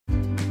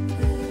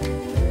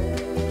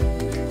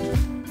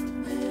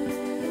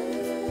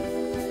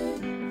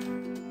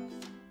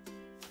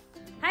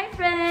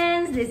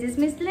friends, this is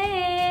Miss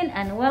Lynn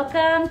and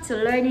welcome to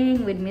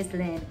Learning with Miss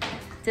Lynn.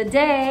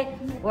 Today,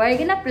 we're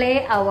gonna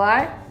play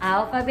our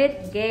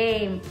alphabet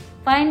game,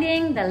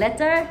 finding the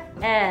letter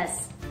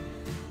S.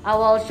 I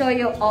will show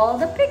you all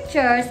the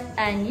pictures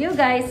and you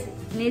guys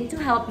need to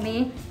help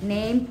me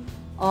name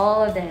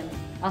all of them.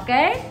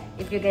 Okay?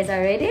 If you guys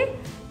are ready,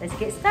 let's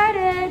get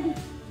started.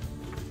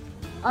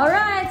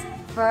 Alright,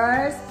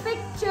 first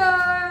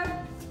picture.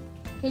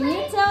 Can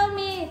you tell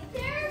me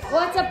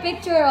what's a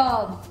picture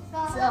of?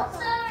 So,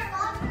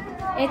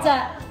 it's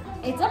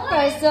a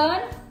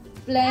person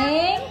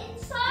playing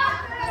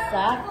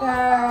soccer.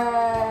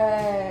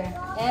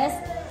 S.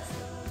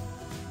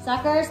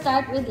 Soccer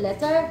start with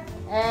letter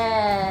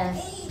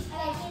S.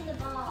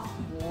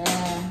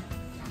 Yeah.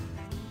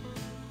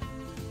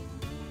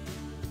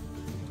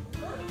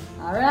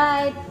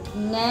 Alright,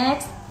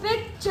 next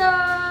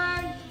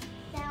picture.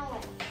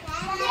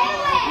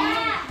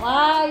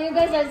 Wow, you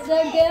guys are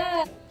so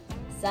good.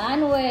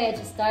 Sandwich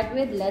start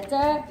with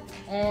letter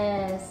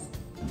S.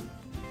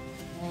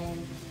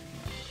 And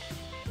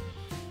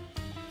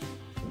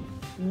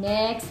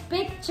next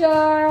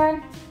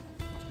picture.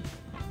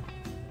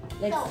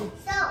 Let's see.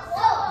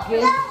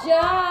 Good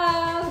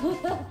job.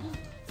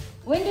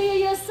 When do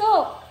you use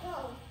soap?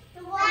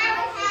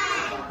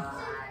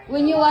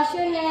 When you wash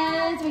your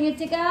hands, when you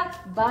take a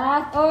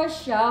bath or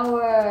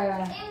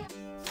shower.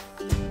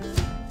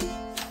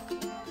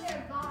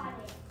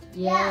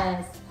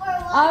 Yes.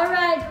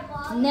 Alright,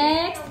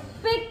 next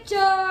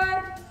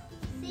picture.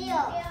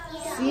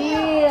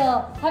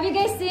 Seal. Have you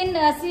guys seen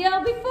a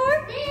seal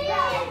before?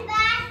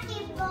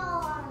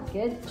 Basketball.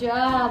 Good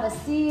job, a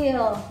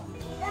seal.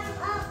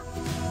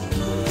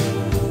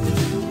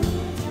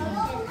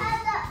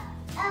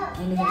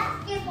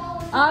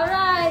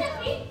 Alright,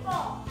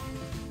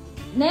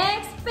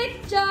 next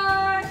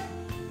picture.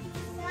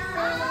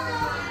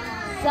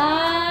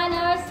 Sun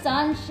or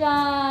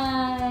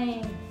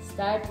sunshine.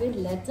 Start with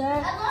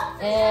letter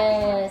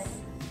S.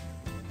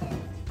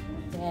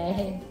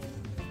 Okay.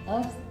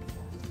 Oops.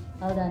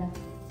 Hold on.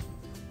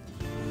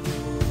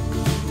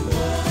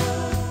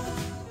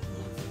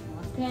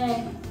 Okay.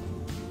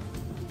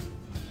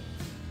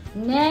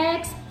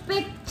 Next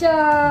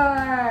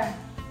picture.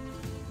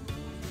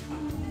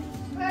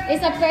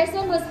 It's a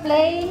person who's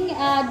playing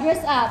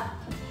dress up.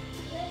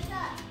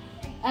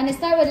 And it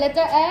start with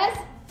letter S.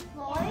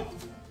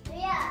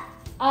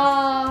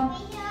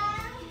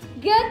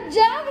 Good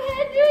job,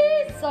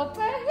 Henry!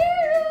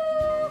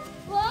 Superhero!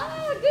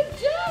 Wow, good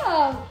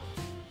job!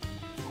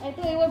 I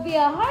thought it would be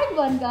a hard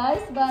one,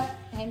 guys, but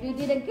Henry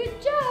did a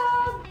good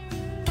job.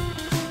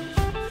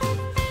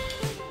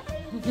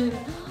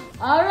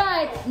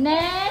 Alright,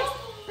 next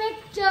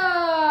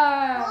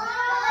picture.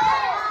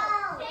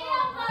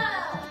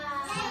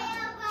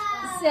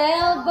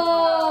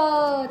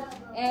 Sailboat.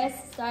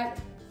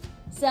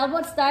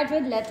 Sailboat start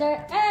with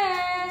letter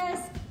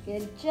S.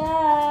 Good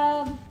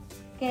job.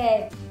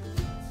 Okay.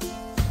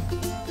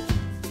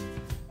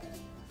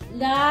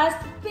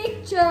 Last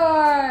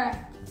picture.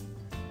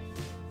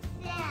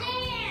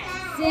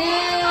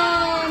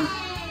 Sand.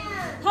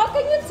 How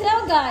can you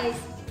tell, guys?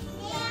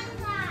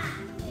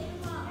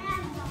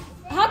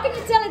 How can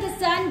you tell it's a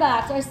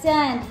sandbox or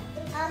sand?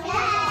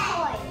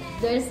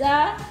 There's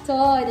a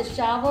toy, the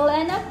shovel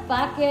and a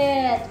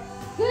bucket.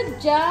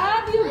 Good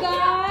job, you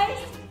guys.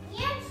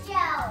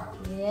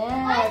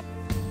 Yeah.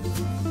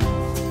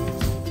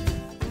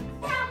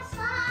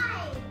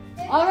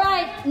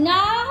 Alright,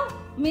 now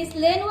Miss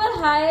Lynn will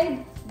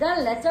hide the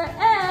letter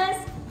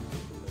S.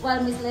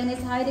 While Miss Lynn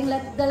is hiding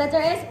the letter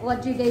S,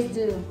 what do you guys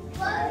do?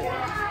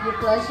 You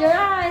close your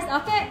eyes.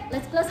 Okay,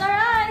 let's close our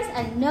eyes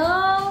and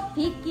no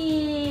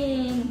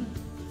peeking.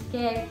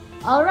 Okay.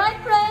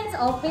 Alright friends,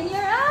 open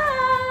your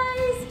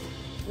eyes.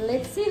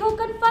 Let's see who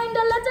can find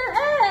the letter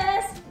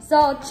S.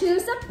 So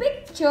choose a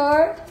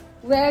picture.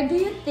 Where do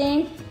you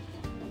think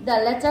the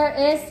letter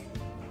is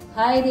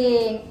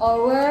hiding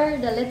or where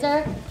the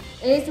letter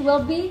S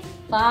will be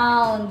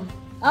found?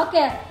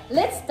 Okay,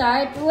 let's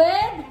start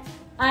with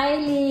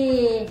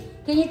Ailey.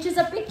 Can you choose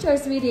a picture,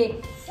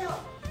 sweetie?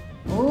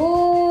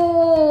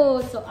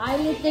 Oh, so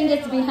Ailey thinks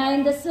it's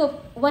behind the soup.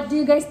 What do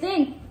you guys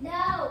think?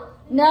 No.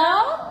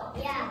 No?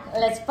 Yeah.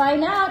 Let's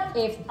find out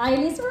if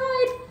Ailey's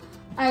right.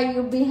 Are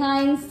you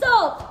behind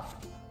soap?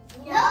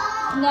 No.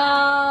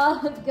 No.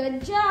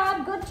 Good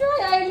job. Good try,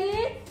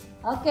 Ailey.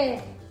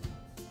 Okay.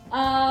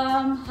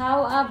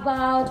 How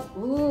about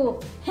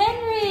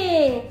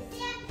Henry?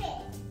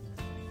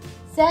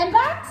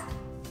 Sandbox?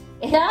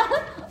 Yeah?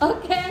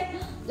 Okay.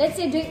 Let's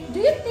see. Do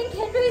you think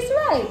Henry is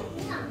right?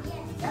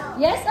 No.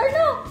 Yes or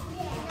no?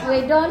 Yeah.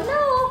 We don't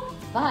know.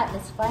 But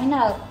let's find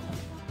out.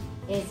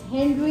 Is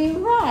Henry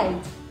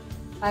right?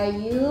 Are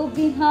you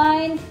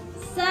behind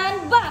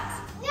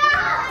sandbox?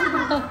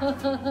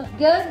 No.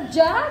 Good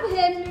job,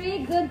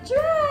 Henry. Good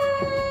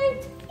try.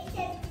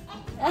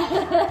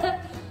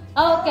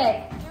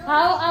 Okay.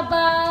 How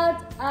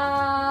about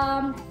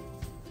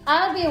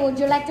Albie? Would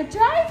you like to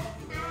try?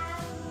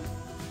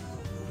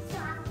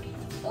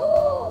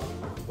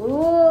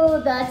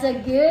 Ooh, that's a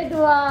good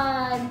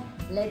one.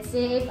 Let's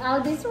see if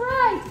Albi's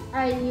right.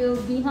 Are you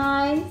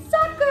behind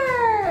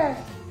soccer?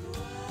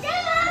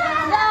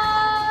 No!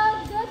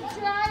 Good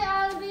try,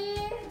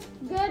 Albi.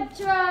 Good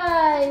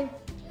try.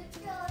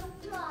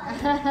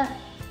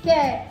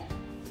 Okay,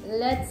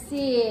 let's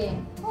see.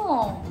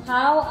 Oh,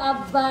 how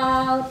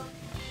about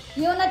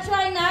you wanna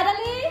try,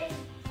 Natalie?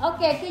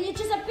 Okay, can you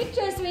choose a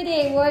picture,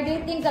 sweetie? Where do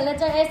you think the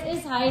letter S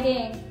is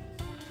hiding?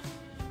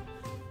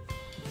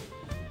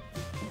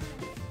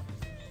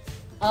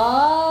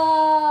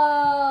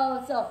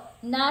 Oh, so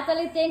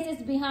Natalie thinks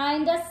it's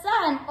behind the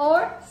sun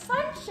or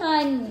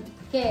sunshine.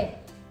 Okay,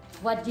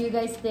 what do you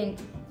guys think?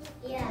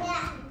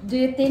 Yeah. Do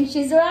you think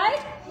she's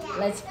right? Yeah.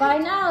 Let's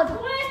find out.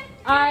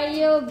 Are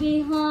you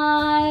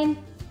behind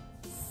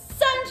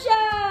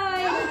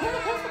sunshine?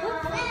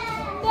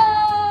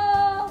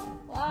 No.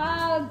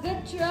 Wow,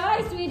 good try,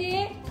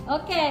 sweetie.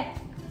 Okay,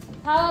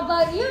 how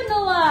about you,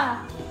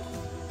 Noah?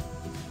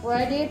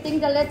 Where do you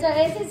think the letter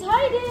S is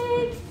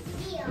hiding?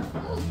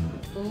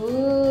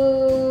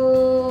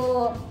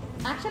 Ooh.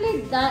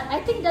 Actually, I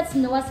think that's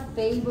Noah's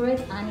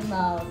favorite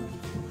animal.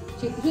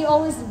 He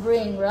always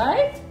bring,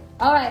 right?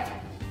 All right.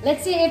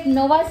 Let's see if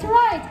Noah's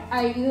right.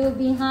 Are you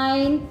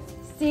behind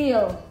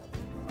seal?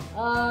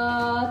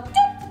 No.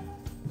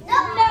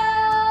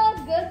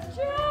 Good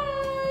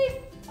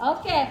try.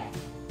 Okay.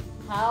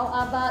 How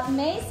about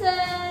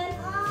Mason?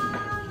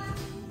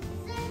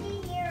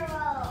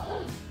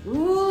 Superhero.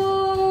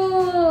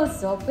 Ooh,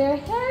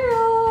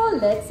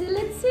 superhero. Let's see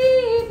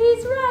if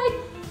he's right.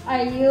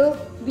 Are you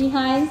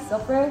behind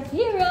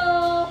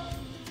superhero?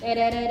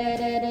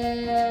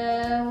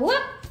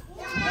 Whoop.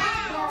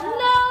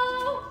 No.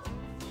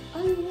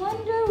 I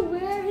wonder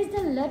where is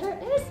the letter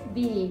S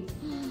be?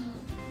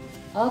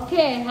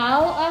 Okay,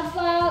 how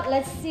about,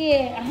 let's see.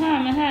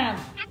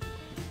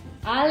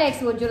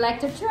 Alex, would you like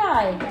to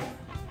try?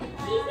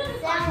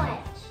 Sandwich.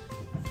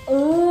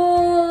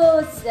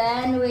 Ooh,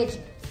 sandwich.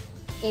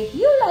 If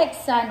you like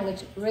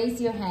sandwich, raise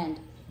your hand.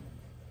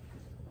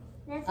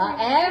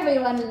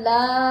 Everyone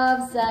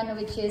loves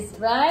sandwiches,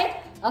 right?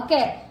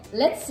 Okay,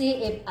 let's see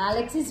if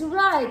Alex is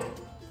right.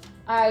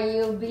 Are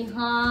you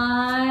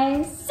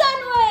behind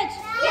sandwich?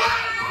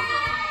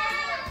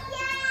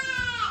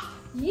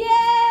 Yeah!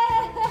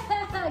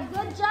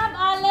 Good job,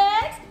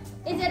 Alex.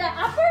 Is it an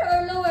upper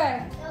or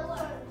lower?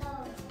 Lower.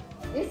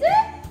 Is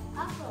it?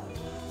 Upper.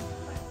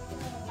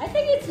 I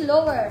think it's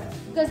lower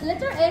because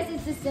letter S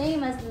is the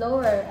same as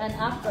lower and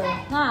upper.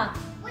 Huh?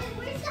 Wait,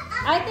 where's the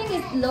upper? I think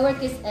it's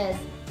lowercase s.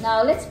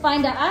 Now let's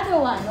find the other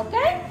one,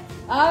 okay?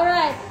 All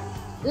right.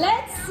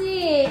 Let's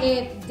see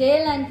if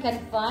Dylan can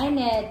find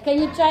it. Can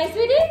you try,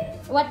 sweetie?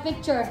 What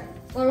picture?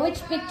 Or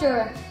which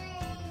picture?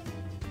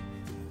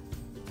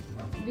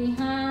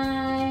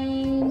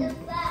 Behind. The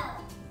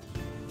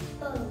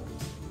boat.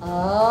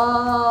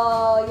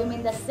 Oh, you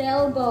mean the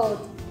sailboat?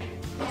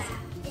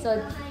 So,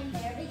 Behind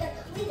there because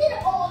we did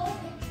all the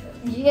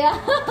pictures.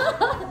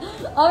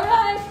 yeah. All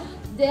right.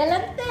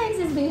 Dylan thinks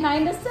it's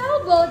behind the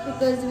sailboat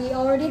because we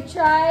already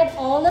tried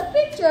all the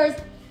pictures.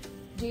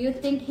 Do you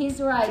think he's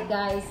right,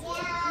 guys?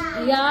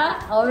 Yeah.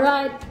 Yeah? All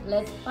right.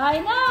 Let's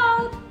find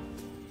out.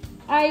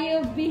 Are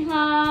you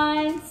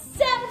behind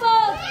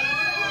sailboat?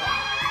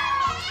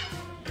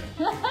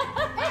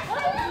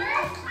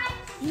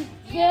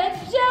 Good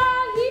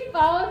job! He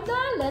found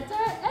the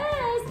letter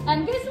S.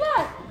 And guess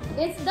what?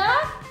 It's the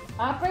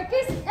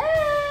uppercase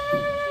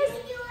S.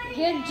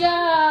 Good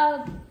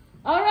job!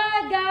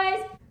 Alright,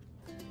 guys.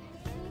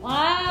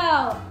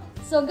 Wow!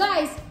 So,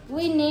 guys,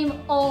 we named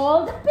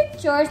all the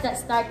pictures that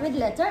start with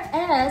letter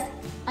S.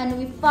 And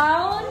we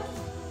found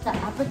the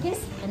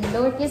uppercase and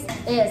lowercase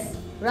S.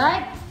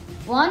 Right?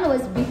 One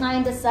was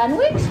behind the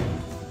sandwich.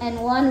 And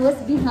one was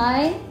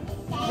behind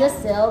the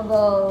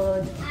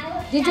sailboat.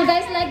 Did you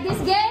guys like this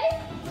game?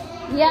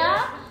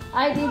 Yeah,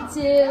 I did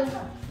too.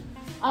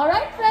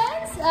 Alright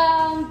friends,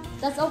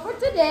 that's all for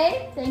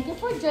today. Thank you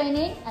for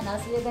joining and I'll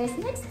see you guys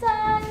next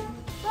time.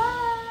 Bye!